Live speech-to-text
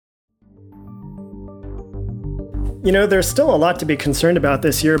There's still a lot to be concerned about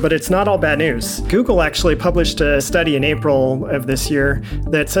this year, but it's not all bad news. Google actually published a study in April of this year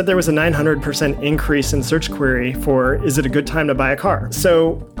that said there was a 900% increase in search query for, is it a good time to buy a car?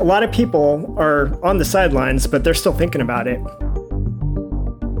 So a lot of people are on the sidelines, but they're still thinking about it.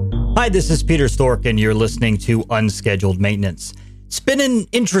 Hi, this is Peter Stork, and you're listening to Unscheduled Maintenance. It's been an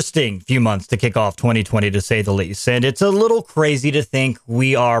interesting few months to kick off 2020, to say the least, and it's a little crazy to think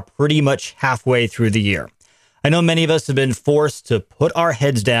we are pretty much halfway through the year. I know many of us have been forced to put our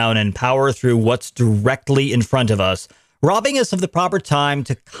heads down and power through what's directly in front of us, robbing us of the proper time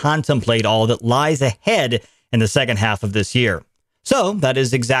to contemplate all that lies ahead in the second half of this year. So that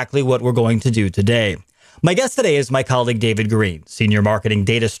is exactly what we're going to do today. My guest today is my colleague David Greene, Senior Marketing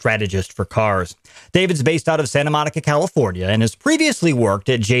Data Strategist for Cars. David's based out of Santa Monica, California, and has previously worked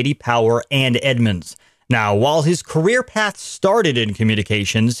at J.D. Power and Edmunds. Now, while his career path started in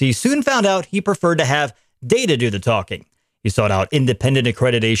communications, he soon found out he preferred to have data do the talking. He sought out independent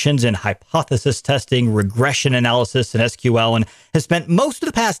accreditations in hypothesis testing, regression analysis, and SQL, and has spent most of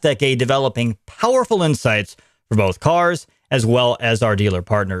the past decade developing powerful insights for both cars as well as our dealer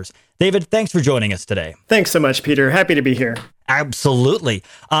partners. David, thanks for joining us today. Thanks so much, Peter. Happy to be here. Absolutely.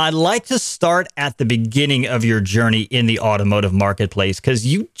 I'd like to start at the beginning of your journey in the automotive marketplace, because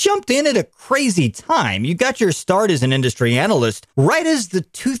you jumped in at a crazy time. You got your start as an industry analyst right as the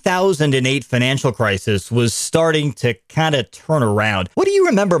 2008 financial crisis was starting to kind of turn around. What do you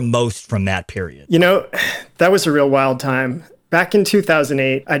remember most from that period? That was a real wild time. Back in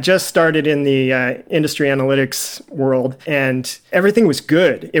 2008, I just started in the industry analytics world, and everything was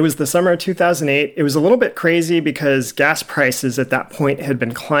good. It was the summer of 2008. It was a little bit crazy because gas prices at that point had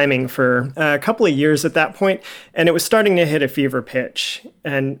been climbing for a couple of years at that point, and it was starting to hit a fever pitch.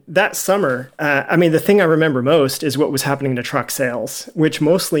 And that summer, the thing I remember most is what was happening to truck sales, which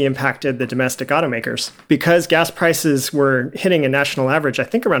mostly impacted the domestic automakers. Because gas prices were hitting a national average, I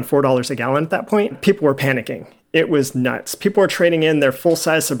think around $4 a gallon at that point, people were panicking. It was nuts. People were trading in their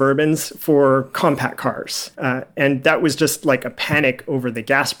full-size Suburbans for compact cars. And that was just like a panic over the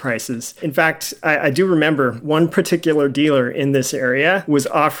gas prices. In fact, I do remember one particular dealer in this area was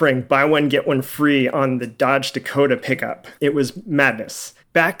offering buy one, get one free on the Dodge Dakota pickup. It was madness.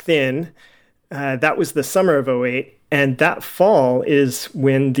 Back then, that was the summer of '08. And that fall is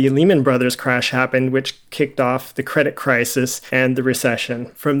when the Lehman Brothers crash happened, which kicked off the credit crisis and the recession.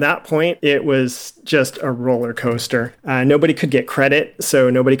 From that point, it was just a roller coaster. Nobody could get credit, so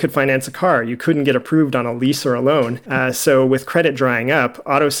nobody could finance a car. You couldn't get approved on a lease or a loan. So with credit drying up,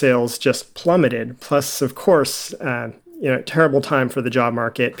 auto sales just plummeted. Plus, of course, terrible time for the job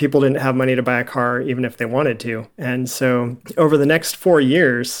market. People didn't have money to buy a car even if they wanted to. And so over the next 4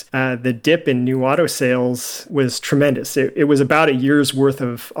 years, the dip in new auto sales was tremendous. It was about a year's worth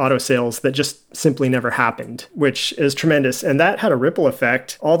of auto sales that just simply never happened, which is tremendous. And that had a ripple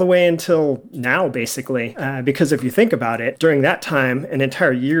effect all the way until now, basically. Because if you think about it, during that time, an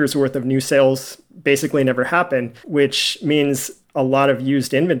entire year's worth of new sales basically never happened, which means a lot of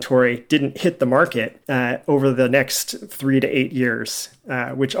used inventory didn't hit the market over the next 3 to 8 years,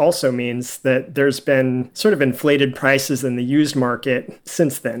 which also means that there's been sort of inflated prices in the used market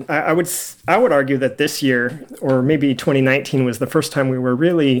since then. I would argue that this year, or maybe 2019, was the first time we were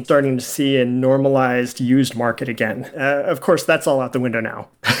really starting to see a normalized used market again. Of course, that's all out the window now.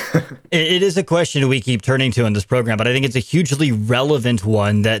 It is a question we keep turning to in this program, but I think it's a hugely relevant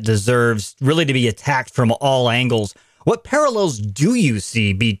one that deserves really to be attacked from all angles. What parallels do you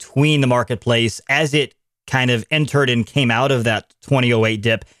see between the marketplace as it kind of entered and came out of that 2008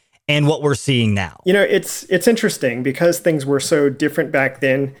 dip and what we're seeing now? It's interesting because things were so different back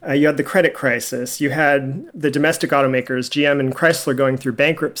then. You had the credit crisis. You had the domestic automakers, GM and Chrysler, going through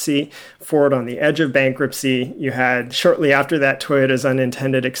bankruptcy, Ford on the edge of bankruptcy. You had, shortly after that, Toyota's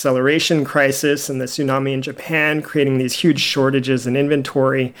unintended acceleration crisis and the tsunami in Japan, creating these huge shortages in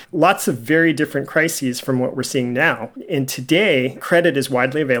inventory. Lots of very different crises from what we're seeing now. And today, credit is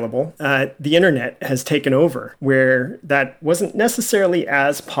widely available. The internet has taken over, where that wasn't necessarily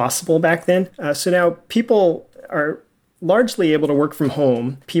as possible back then. So now people are largely able to work from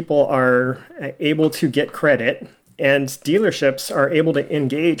home. People are able to get credit, and dealerships are able to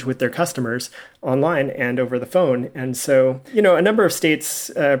engage with their customers online and over the phone. And so, a number of states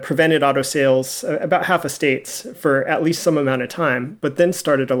prevented auto sales, about half of states, for at least some amount of time, but then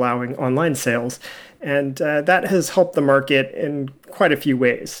started allowing online sales. And that has helped the market in quite a few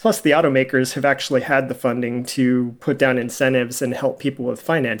ways. Plus, the automakers have actually had the funding to put down incentives and help people with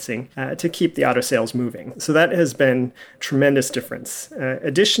financing to keep the auto sales moving. So that has been tremendous difference.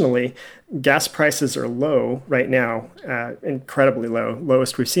 Additionally, gas prices are low right now, incredibly low,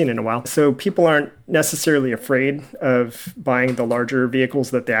 lowest we've seen in a while. So people aren't necessarily afraid of buying the larger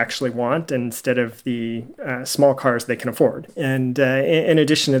vehicles that they actually want instead of the small cars they can afford. And in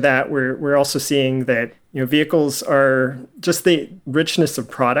addition to that, we're also seeing that vehicles are just the richness of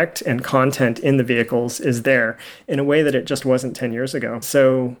product and content in the vehicles is there in a way that it just wasn't 10 years ago.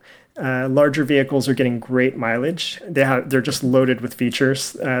 So larger vehicles are getting great mileage. They're just loaded with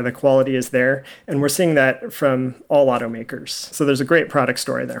features. The quality is there. And we're seeing that from all automakers. So there's a great product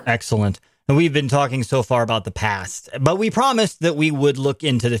story there. Excellent. And we've been talking so far about the past, but we promised that we would look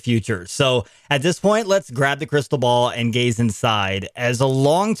into the future. So at this point, let's grab the crystal ball and gaze inside. As a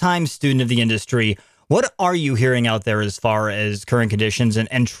longtime student of the industry, what are you hearing out there as far as current conditions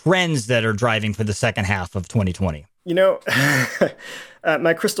and trends that are driving for the second half of 2020?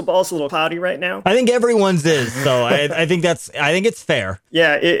 My crystal ball is a little cloudy right now. I think everyone's is, so I think it's fair.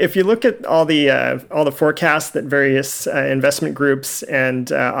 Yeah, if you look at all the forecasts that various investment groups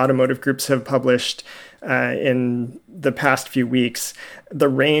and automotive groups have published in the past few weeks, the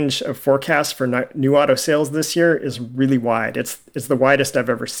range of forecasts for new auto sales this year is really wide. It's the widest I've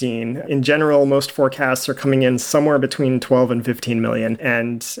ever seen. In general, most forecasts are coming in somewhere between 12 and 15 million.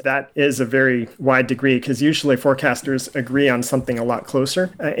 And that is a very wide degree because usually forecasters agree on something a lot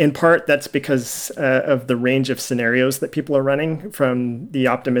closer. In part, that's because of the range of scenarios that people are running from the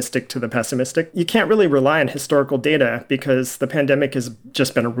optimistic to the pessimistic. You can't really rely on historical data because the pandemic has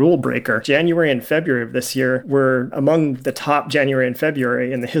just been a rule breaker. January and February of this year were among the top January and February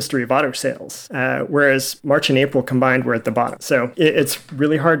in the history of auto sales, whereas March and April combined were at the bottom. So it's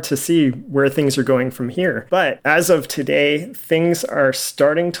really hard to see where things are going from here. But as of today, things are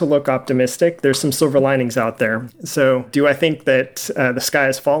starting to look optimistic. There's some silver linings out there. So do I think that the sky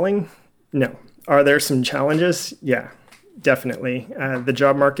is falling? No. Are there some challenges? Yeah. Definitely. The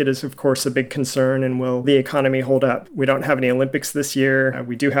job market is, of course, a big concern. And will the economy hold up? We don't have any Olympics this year.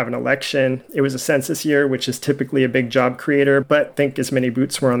 We do have an election. It was a census year, which is typically a big job creator, but think as many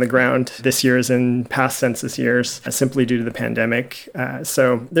boots were on the ground this year as in past census years, simply due to the pandemic.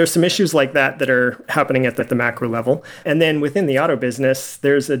 So there's some issues like that are happening at the macro level. And then within the auto business,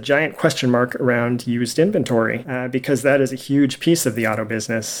 there's a giant question mark around used inventory because that is a huge piece of the auto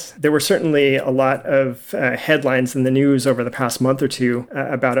business. There were certainly a lot of headlines in the news over the past month or two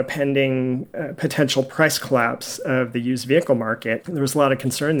about a pending potential price collapse of the used vehicle market. There was a lot of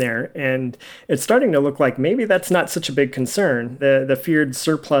concern there, and it's starting to look like maybe that's not such a big concern. The feared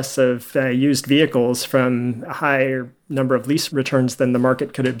surplus of used vehicles from a higher number of lease returns than the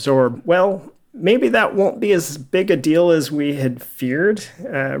market could absorb. Well, maybe that won't be as big a deal as we had feared.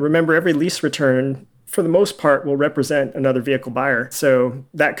 Remember, every lease return for the most part, will represent another vehicle buyer. So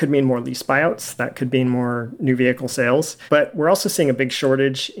that could mean more lease buyouts. That could mean more new vehicle sales. But we're also seeing a big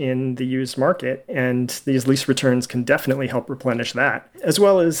shortage in the used market, and these lease returns can definitely help replenish that, as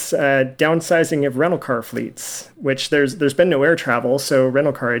well as downsizing of rental car fleets, which there's been no air travel, so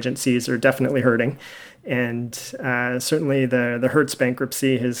rental car agencies are definitely hurting. And certainly the Hertz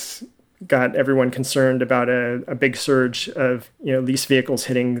bankruptcy has got everyone concerned about a big surge of lease vehicles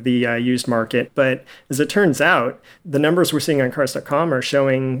hitting the used market. But as it turns out, the numbers we're seeing on cars.com are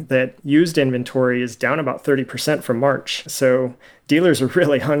showing that used inventory is down about 30% from March. So dealers are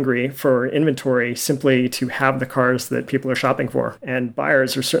really hungry for inventory simply to have the cars that people are shopping for. And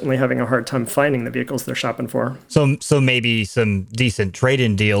buyers are certainly having a hard time finding the vehicles they're shopping for. So maybe some decent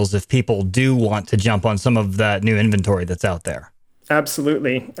trade-in deals if people do want to jump on some of that new inventory that's out there.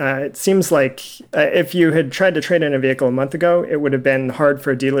 Absolutely. It seems like if you had tried to trade in a vehicle a month ago, it would have been hard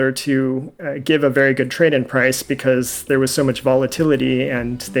for a dealer to give a very good trade-in price because there was so much volatility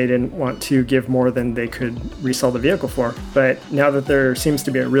and they didn't want to give more than they could resell the vehicle for. But now that there seems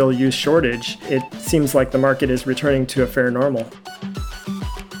to be a real used shortage, it seems like the market is returning to a fair normal.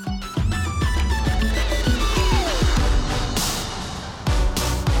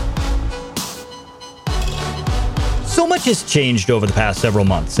 So much has changed over the past several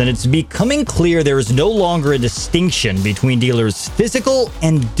months, and it's becoming clear there is no longer a distinction between dealers' physical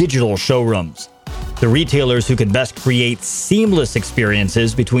and digital showrooms. The retailers who could best create seamless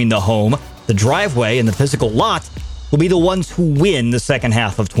experiences between the home, the driveway, and the physical lot will be the ones who win the second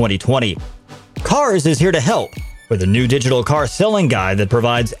half of 2020. Cars is here to help with a new digital car selling guide that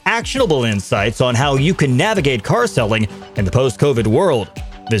provides actionable insights on how you can navigate car selling in the post-COVID world.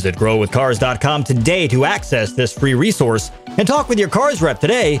 Visit growwithcars.com today to access this free resource and talk with your Cars rep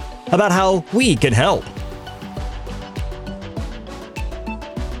today about how we can help.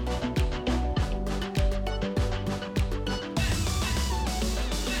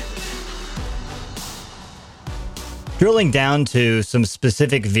 Drilling down to some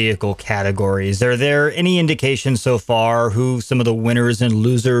specific vehicle categories, are there any indications so far who some of the winners and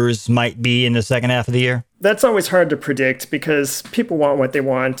losers might be in the second half of the year? That's always hard to predict because people want what they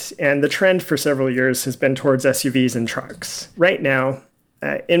want, and the trend for several years has been towards SUVs and trucks. Right now,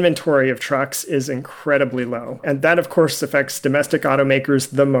 inventory of trucks is incredibly low. And that, of course, affects domestic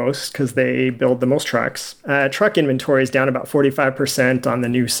automakers the most because they build the most trucks. Truck inventory is down about 45% on the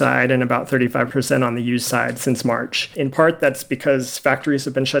new side and about 35% on the used side since March. In part, that's because factories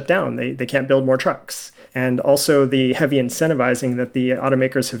have been shut down. They can't build more trucks. And also the heavy incentivizing that the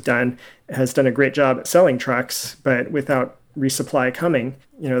automakers have done has done a great job at selling trucks, but without resupply coming,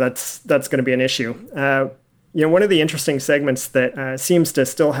 that's going to be an issue. One of the interesting segments that seems to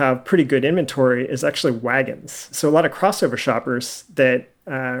still have pretty good inventory is actually wagons. So a lot of crossover shoppers that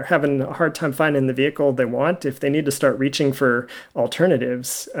are having a hard time finding the vehicle they want, if they need to start reaching for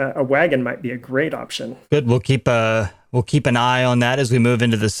alternatives, a wagon might be a great option. Good. We'll keep an eye on that as we move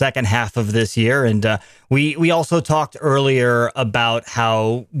into the second half of this year. And we also talked earlier about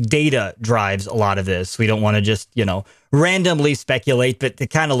how data drives a lot of this. We don't want to just, randomly speculate, but to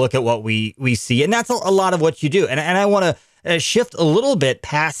kind of look at what we see. And that's a lot of what you do. And I want to shift a little bit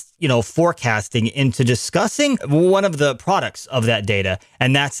past, forecasting into discussing one of the products of that data,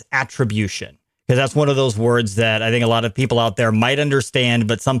 and that's attribution. Because that's one of those words that I think a lot of people out there might understand,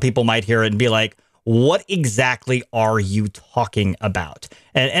 but some people might hear it and be like, what exactly are you talking about?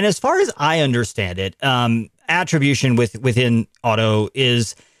 And as far as I understand it, attribution within auto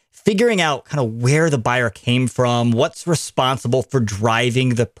is figuring out kind of where the buyer came from, what's responsible for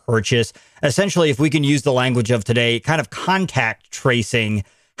driving the purchase. Essentially, if we can use the language of today, kind of contact tracing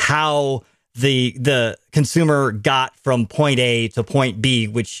how the consumer got from point A to point B,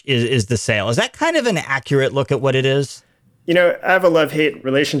 which is the sale. Is that kind of an accurate look at what it is? I have a love-hate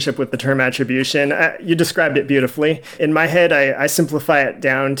relationship with the term attribution. You described it beautifully. In my head, I simplify it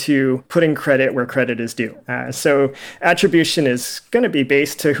down to putting credit where credit is due. So attribution is going to be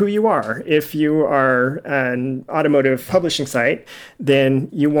based to who you are. If you are an automotive publishing site, then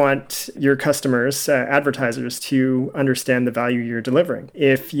you want your customers, advertisers, to understand the value you're delivering.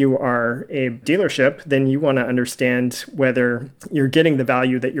 If you are a dealership, then you want to understand whether you're getting the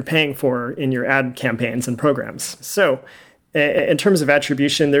value that you're paying for in your ad campaigns and programs. So in terms of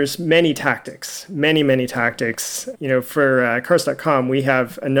attribution, there's many tactics, many tactics. For Cars.com, we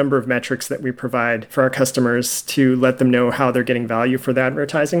have a number of metrics that we provide for our customers to let them know how they're getting value for the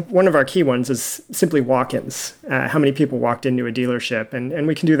advertising. One of our key ones is simply walk-ins, how many people walked into a dealership, and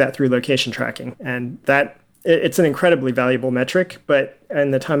we can do that through location tracking. And it's an incredibly valuable metric, but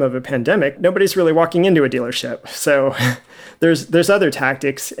in the time of a pandemic, nobody's really walking into a dealership. So there's other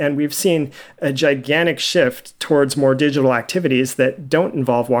tactics, and we've seen a gigantic shift towards more digital activities that don't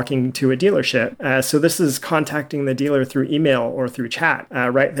involve walking to a dealership. So this is contacting the dealer through email or through chat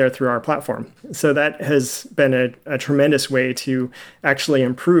right there through our platform. So that has been a tremendous way to actually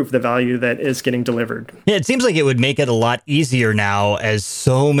improve the value that is getting delivered. Yeah, it seems like it would make it a lot easier now as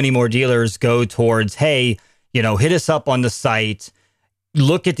so many more dealers go towards, hey, hit us up on the site,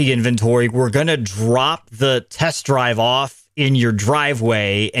 look at the inventory. We're going to drop the test drive off in your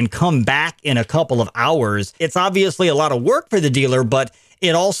driveway and come back in a couple of hours. It's obviously a lot of work for the dealer, but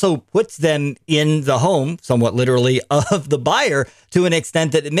it also puts them in the home, somewhat literally, of the buyer to an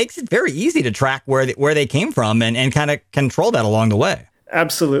extent that it makes it very easy to track where they came from and kind of control that along the way.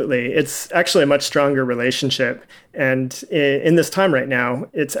 Absolutely. It's actually a much stronger relationship. And in this time right now,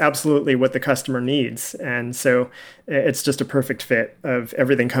 it's absolutely what the customer needs. And so it's just a perfect fit of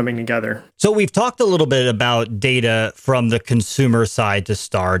everything coming together. So we've talked a little bit about data from the consumer side to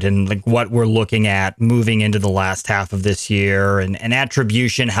start and like what we're looking at moving into the last half of this year and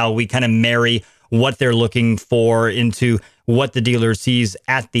attribution, how we kind of marry what they're looking for into what the dealer sees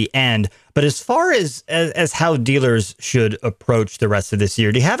at the end. But as far as how dealers should approach the rest of this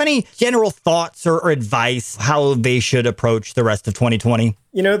year, do you have any general thoughts or advice how they should approach the rest of 2020?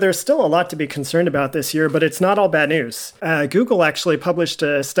 There's still a lot to be concerned about this year, but it's not all bad news. Google actually published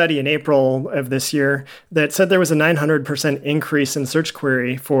a study in April of this year that said there was a 900% increase in search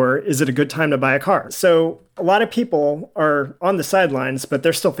query for, is it a good time to buy a car? So a lot of people are on the sidelines, but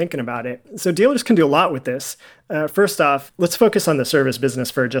they're still thinking about it. So dealers can do a lot with this. First off, let's focus on the service business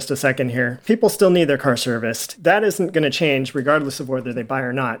for just a second here. People still need their car serviced. That isn't going to change regardless of whether they buy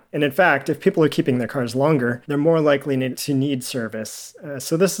or not. And in fact, if people are keeping their cars longer, they're more likely to need service.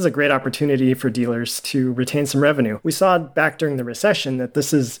 So this is a great opportunity for dealers to retain some revenue. We saw back during the recession that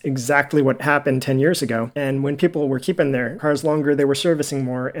this is exactly what happened 10 years ago. And when people were keeping their cars longer, they were servicing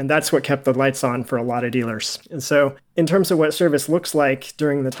more. And that's what kept the lights on for a lot of dealers. And so in terms of what service looks like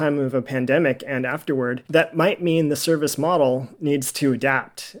during the time of a pandemic and afterward, that might mean the service model needs to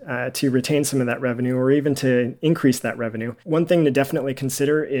adapt to retain some of that revenue or even to increase that revenue. One thing to definitely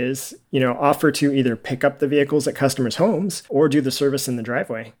consider is, offer to either pick up the vehicles at customers' homes or do the service in the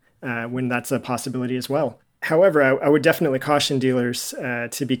driveway when that's a possibility as well. However, I would definitely caution dealers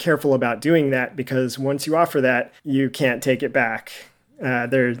to be careful about doing that because once you offer that, you can't take it back.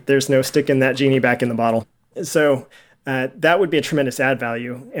 There's no sticking that genie back in the bottle. So that would be a tremendous add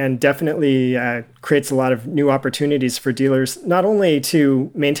value and definitely creates a lot of new opportunities for dealers, not only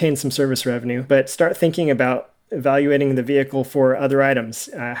to maintain some service revenue, but start thinking about evaluating the vehicle for other items.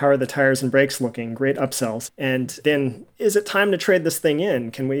 How are the tires and brakes looking? Great upsells. And then is it time to trade this thing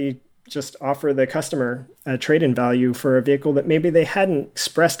in? Can we just offer the customer a trade-in value for a vehicle that maybe they hadn't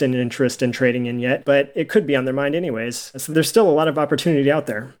expressed an interest in trading in yet, but it could be on their mind anyways. So there's still a lot of opportunity out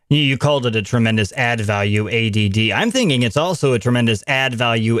there. You called it a tremendous add value ADD. I'm thinking it's also a tremendous add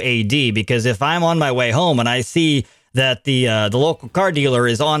value AD because if I'm on my way home and I see that the local car dealer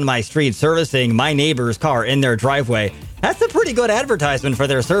is on my street servicing my neighbor's car in their driveway, that's a pretty good advertisement for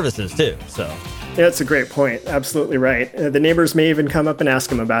their services too. So. Yeah, that's a great point. Absolutely right. The neighbors may even come up and ask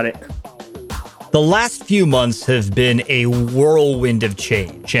him about it. The last few months have been a whirlwind of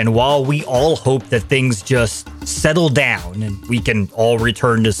change, and while we all hope that things just settle down and we can all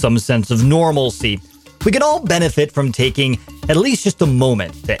return to some sense of normalcy, we can all benefit from taking at least just a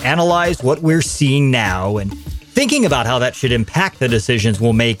moment to analyze what we're seeing now and thinking about how that should impact the decisions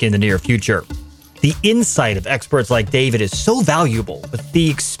we'll make in the near future. The insight of experts like David is so valuable, with the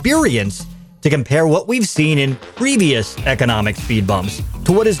experience to compare what we've seen in previous economic speed bumps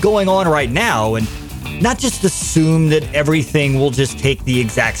to what is going on right now and not just assume that everything will just take the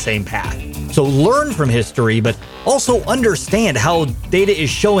exact same path. So learn from history, but also understand how data is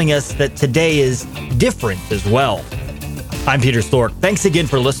showing us that today is different as well. I'm Peter Stork. Thanks again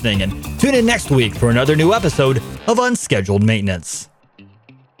for listening and tune in next week for another new episode of Unscheduled Maintenance.